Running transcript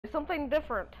something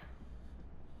different.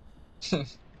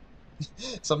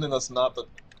 Something that's not the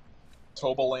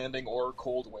Toba landing or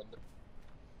cold wind.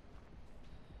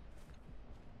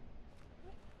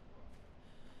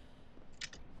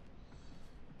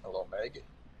 Hello, Meg.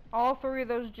 All three of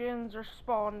those gens are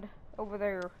spawned over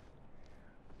there.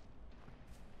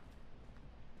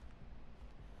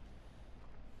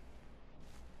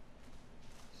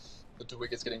 The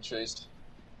Dwig is getting chased.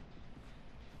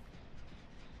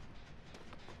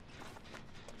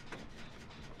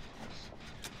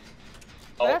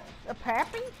 That's a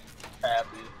Pappy?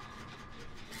 Pappy.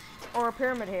 Or a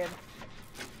Pyramid Head?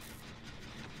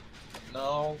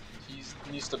 No, he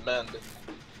needs to mend.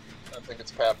 I think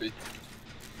it's Pappy.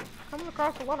 Coming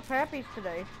across a lot of Pappies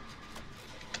today.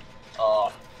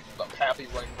 The Pappy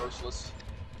running merciless.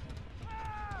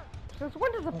 Since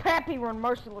when does a Pappy run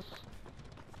merciless?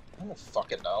 I don't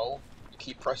fucking know. You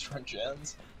keep pressure on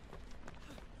gens.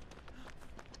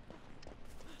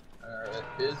 Alright,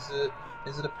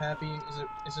 is it a Pappy?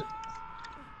 Is it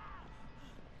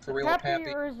for real a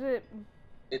Pappy? Or is it?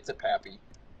 It's a Pappy.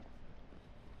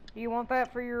 Do you want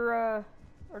that for your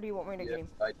or do you want me to get him?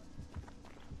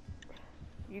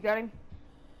 You got him?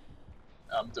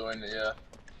 I'm doing it, yeah.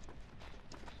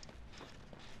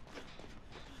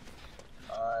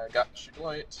 I got you,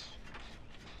 Dwight.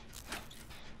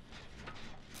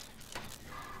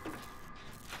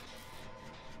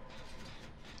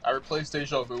 I replaced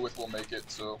Deja Vu with Will Make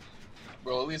It, so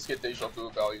we'll at least get Deja Vu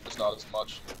value, just not as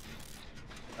much.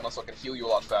 And also I can heal you a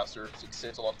lot faster, so it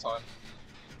saves a lot of time.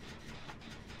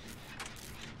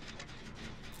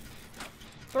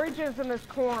 3 gens in this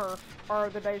corner are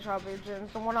the Deja Vu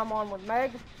gens. The one I'm on with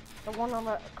Meg, the one on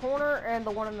the corner, and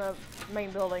the one in the main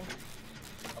building.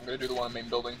 I'm gonna do the one in the main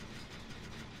building.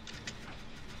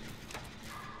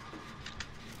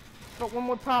 But when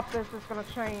we pop this, it's gonna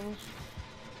change.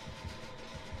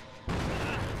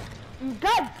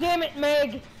 God damn it,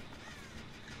 Meg!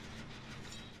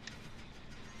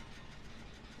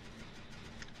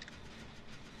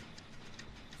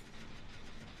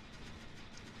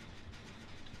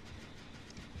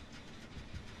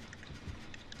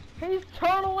 He's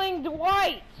tunneling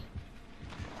Dwight!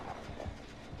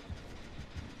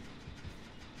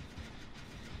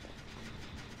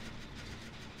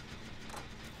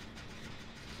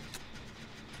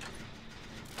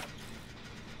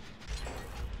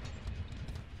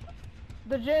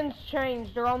 The gens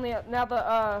changed. They're on the now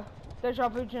the Deja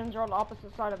Vu gens are on the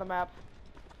opposite side of the map.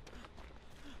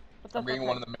 But I'm getting okay.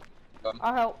 one in the main.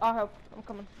 I'll help. I'm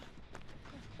coming.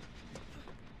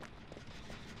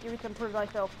 Give me some prove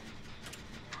thyself.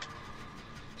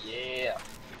 Yeah.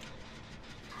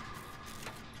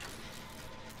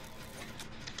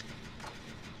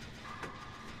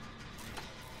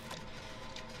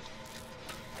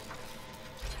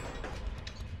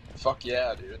 Fuck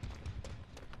yeah, dude.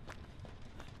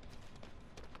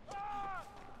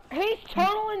 He's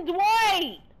tunneling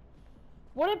Dwight!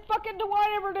 What did fucking Dwight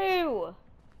ever do?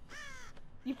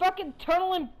 You fucking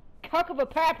tunneling cuck of a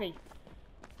pappy.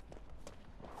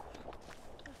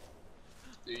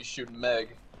 Dude, you shoot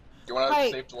Meg. You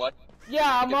wanna save Dwight?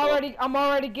 Yeah, I'm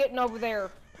already getting over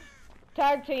there.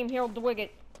 Tag team heal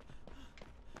Dwigget.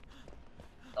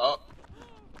 Oh.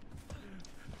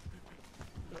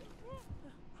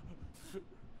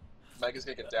 Meg is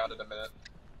gonna get down in a minute.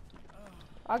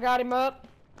 I got him up.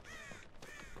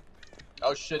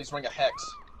 Oh shit, he's running a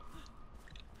hex.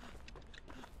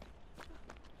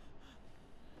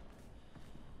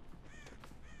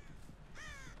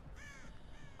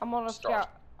 I'm gonna scout.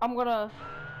 I'm gonna.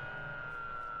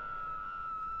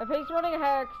 If he's running a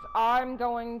hex, I'm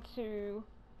going to.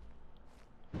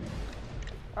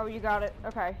 Oh, you got it.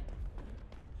 Okay.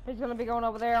 He's gonna be going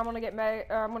over there. I'm gonna get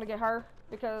I'm gonna get her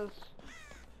because.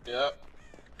 Yep.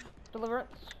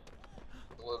 Deliverance.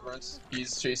 Deliverance.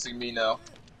 He's chasing me now.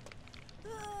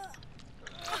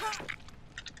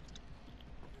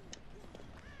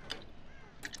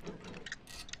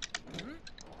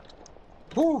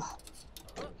 Whew!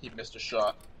 He missed a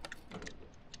shot.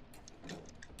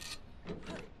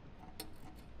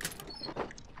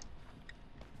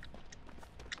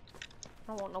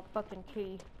 I want no fucking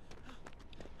key.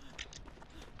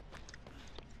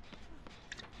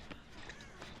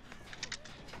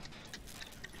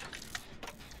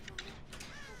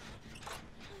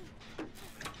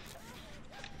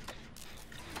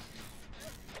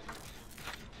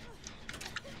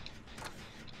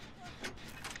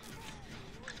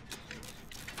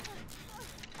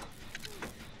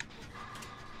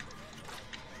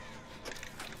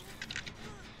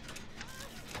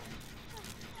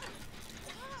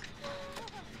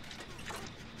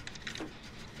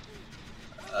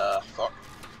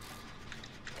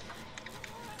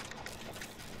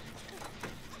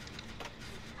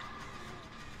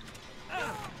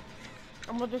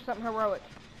 gonna do something heroic.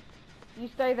 You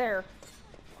stay there.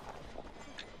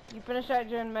 You finish that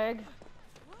gen, Meg.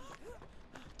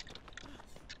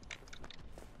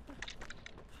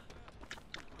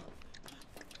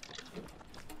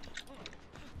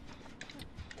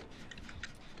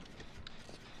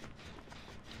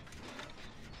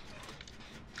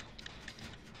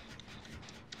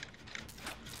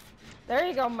 There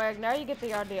you go, Meg. Now you get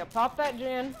the idea. Pop that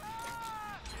gen.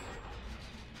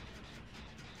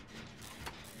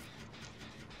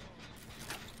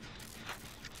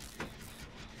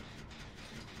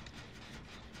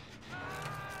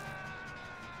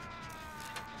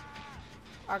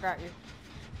 I got you.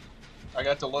 I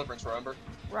got deliverance, remember?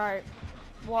 Right.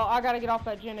 Well, I gotta get off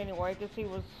that gen anyway, because he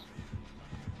was...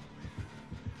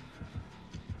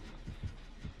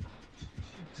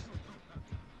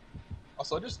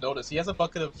 Also, I just noticed he has a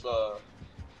bucket of,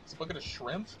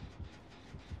 shrimp.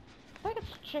 I think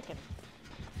it's chicken.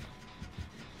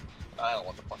 I don't know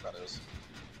what the fuck that is.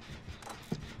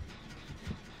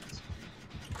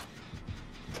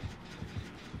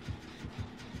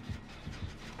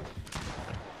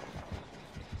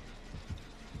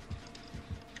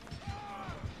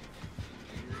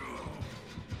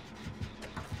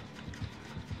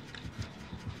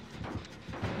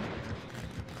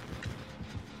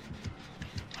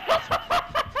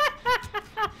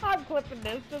 I'm clipping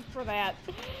this just for that.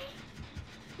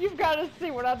 You've got to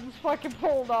see what I just fucking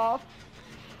pulled off.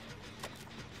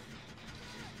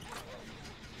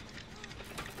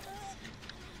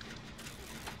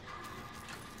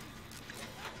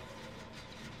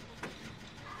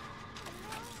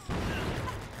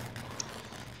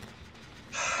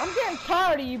 I'm getting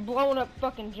tired of you blowing up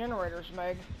fucking generators,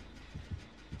 Meg.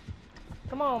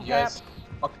 Come on, Paps.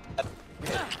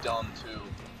 You're dumb too.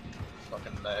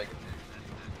 Fucking Meg.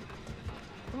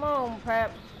 Come on,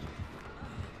 Paps.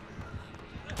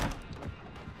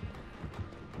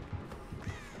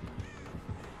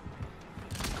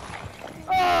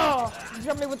 Oh! You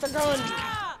jumped me with the gun.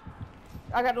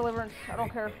 I got deliverance. I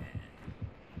don't care.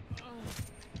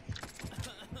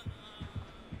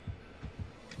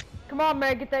 Come on,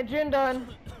 Meg. Get that gen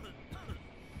done.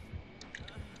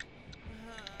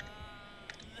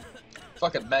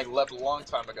 Fucking Meg left a long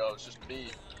time ago. It's just me.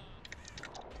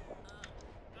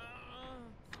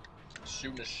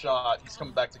 Shooting a shot. He's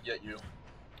coming back to get you.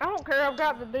 I don't care. I've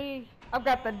got the D. I've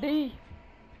got the D.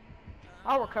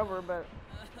 I'll recover, but...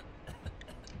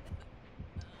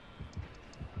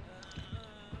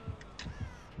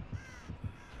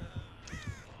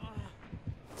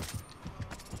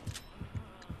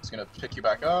 He's gonna pick you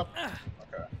back up.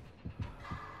 Okay.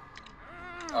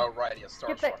 Oh, right. He has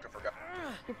Star Struck. I forgot.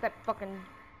 Get that fucking...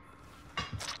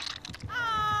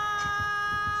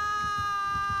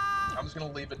 I'm just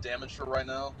gonna leave it damaged for right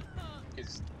now.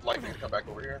 He's likely to come back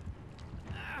over here.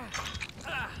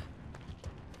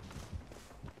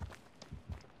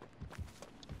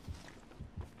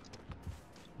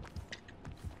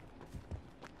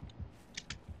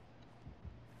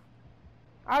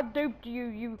 I duped you,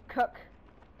 you cuck.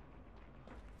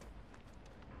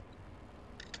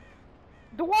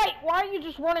 Dwight, why are you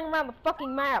just running around the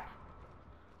fucking map?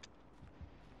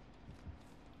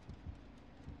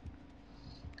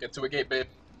 Get to a gate, babe.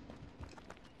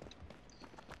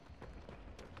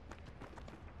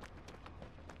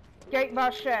 Gate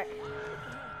by shack.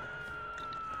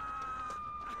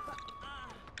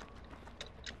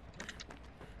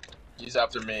 He's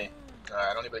after me.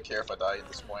 I don't even care if I die at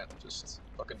this point. Just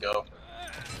fucking go.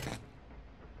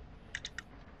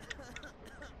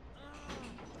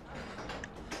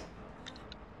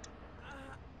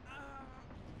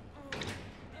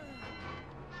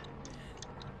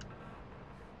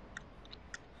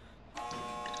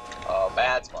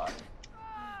 Bad spot.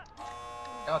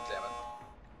 God damn it.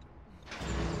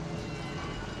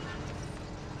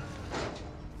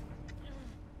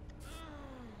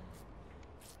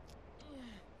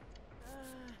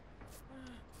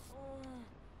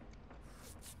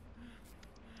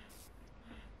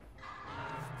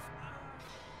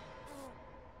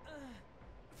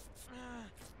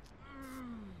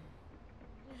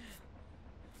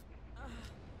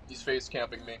 He's face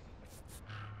camping me.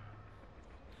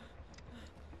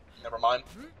 Never mind.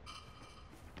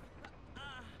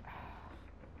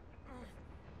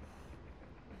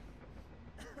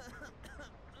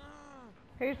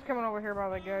 He's coming over here by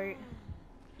the gate.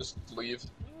 Just leave.